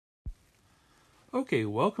Okay,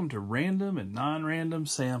 welcome to random and non-random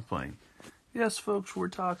sampling. Yes, folks, we're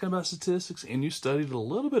talking about statistics, and you studied a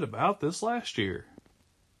little bit about this last year.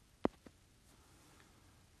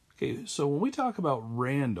 Okay, so when we talk about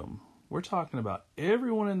random, we're talking about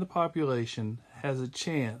everyone in the population has a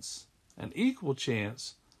chance, an equal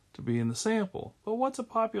chance, to be in the sample. But what's a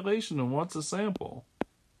population and what's a sample?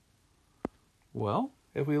 Well,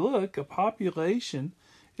 if we look, a population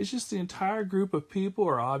is just the entire group of people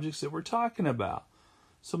or objects that we're talking about.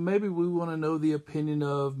 So maybe we want to know the opinion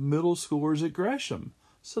of middle schoolers at Gresham.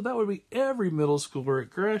 So that would be every middle schooler at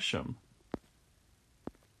Gresham.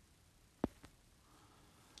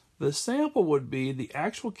 The sample would be the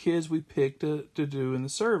actual kids we picked to do in the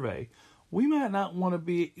survey. We might not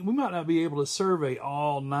be able to survey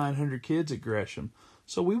all 900 kids at Gresham.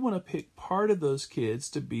 So we want to pick part of those kids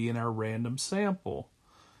to be in our random sample.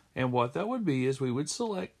 And what that would be is we would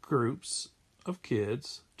select groups of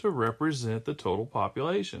kids to represent the total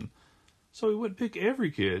population. So we wouldn't pick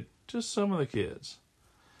every kid, just some of the kids.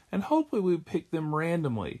 And hopefully we would pick them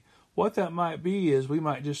randomly. What that might be is we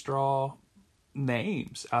might just draw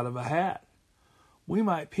names out of a hat. We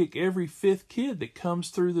might pick every fifth kid that comes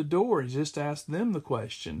through the door and just ask them the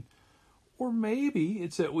question. Or maybe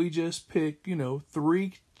it's that we just pick,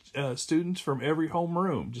 3 students from every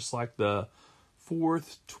homeroom, just like the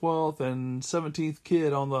 4th, 12th, and 17th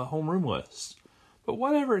kid on the homeroom list. But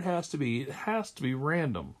whatever it has to be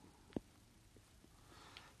random.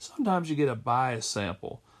 Sometimes you get a bias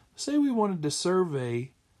sample. Say we wanted to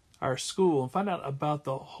survey our school and find out about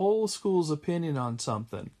the whole school's opinion on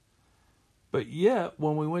something. But yet,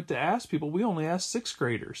 when we went to ask people, we only asked 6th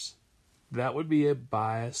graders. That would be a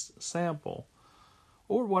biased sample.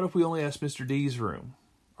 Or what if we only asked Mr. D's room?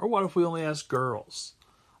 Or what if we only asked girls?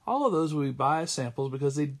 All of those would be biased samples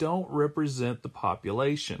because they don't represent the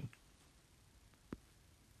population.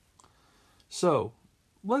 So,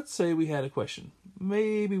 let's say we had a question.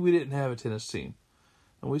 Maybe we didn't have a tennis team.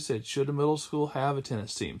 And we said, should a middle school have a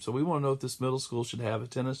tennis team? So we want to know if this middle school should have a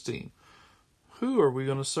tennis team. Who are we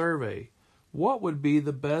going to survey? What would be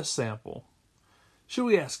the best sample? Should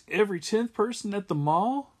we ask every 10th person at the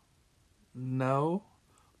mall? No.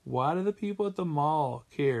 Why do the people at the mall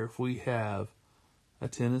care if we have a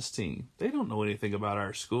tennis team? They don't know anything about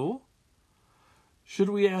our school. Should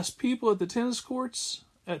we ask people at the tennis courts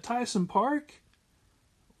at Tyson Park?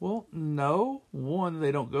 Well, no. 1,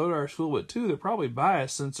 they don't go to our school, but 2, they're probably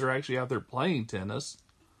biased since they're actually out there playing tennis.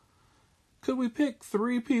 Could we pick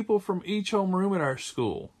 3 people from each homeroom at our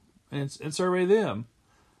school and survey them?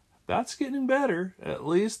 That's getting better. At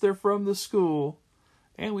least they're from the school,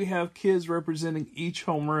 and we have kids representing each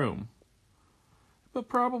homeroom. But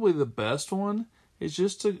probably the best one is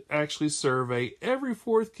just to actually survey every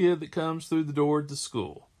 4th kid that comes through the door at the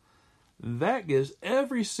school. That gives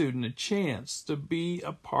every student a chance to be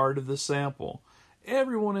a part of the sample.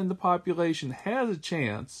 Everyone in the population has a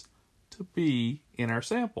chance to be in our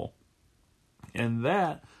sample. And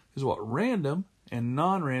that is what random and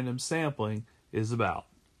non-random sampling is about.